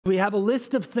We have a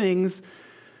list of things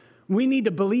we need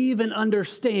to believe and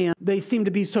understand. They seem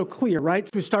to be so clear, right?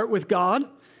 So we start with God.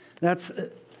 That's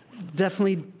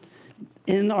definitely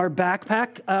in our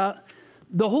backpack.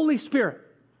 The Holy Spirit,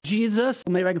 Jesus,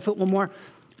 maybe I can fit one more.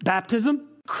 Baptism,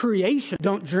 creation.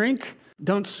 Don't drink,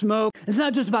 don't smoke. It's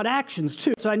not just about actions,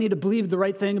 too. So I need to believe the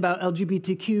right thing about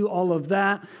LGBTQ, all of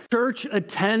that. Church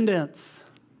attendance.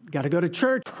 Got to go to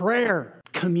church. Prayer,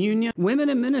 communion. Women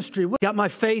in ministry. Got my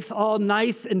faith all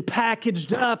nice and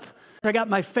packaged up. I got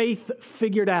my faith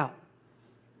figured out.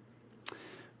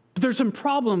 But there's some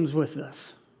problems with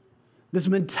this. This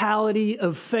mentality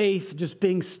of faith just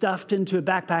being stuffed into a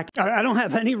backpack. I don't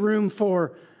have any room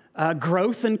for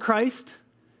growth in Christ,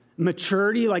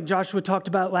 maturity like Joshua talked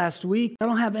about last week. I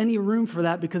don't have any room for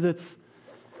that because it's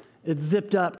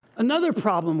zipped up. Another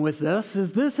problem with this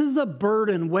is a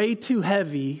burden way too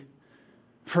heavy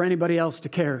for anybody else to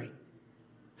carry.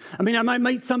 I mean, I might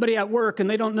meet somebody at work and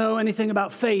they don't know anything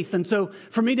about faith. And so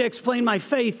for me to explain my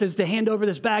faith is to hand over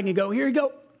this bag and go, here you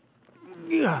go.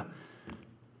 Yeah.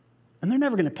 And they're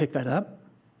never going to pick that up.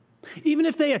 Even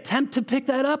if they attempt to pick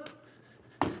that up,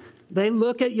 they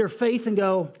look at your faith and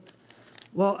go,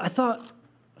 well, I thought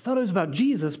it was about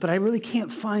Jesus, but I really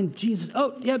can't find Jesus.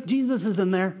 Oh, yep, Jesus is in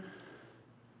there.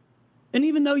 And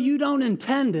even though you don't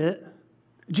intend it,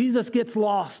 Jesus gets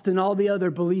lost in all the other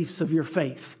beliefs of your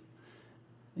faith.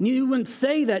 And you wouldn't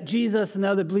say that Jesus and the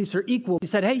other beliefs are equal. You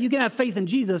said, hey, you can have faith in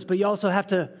Jesus, but you also have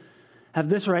to have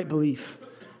this right belief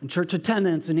and church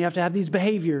attendance, and you have to have these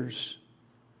behaviors.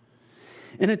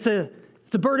 And it's a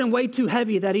burden way too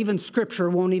heavy that even Scripture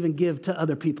won't even give to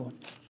other people.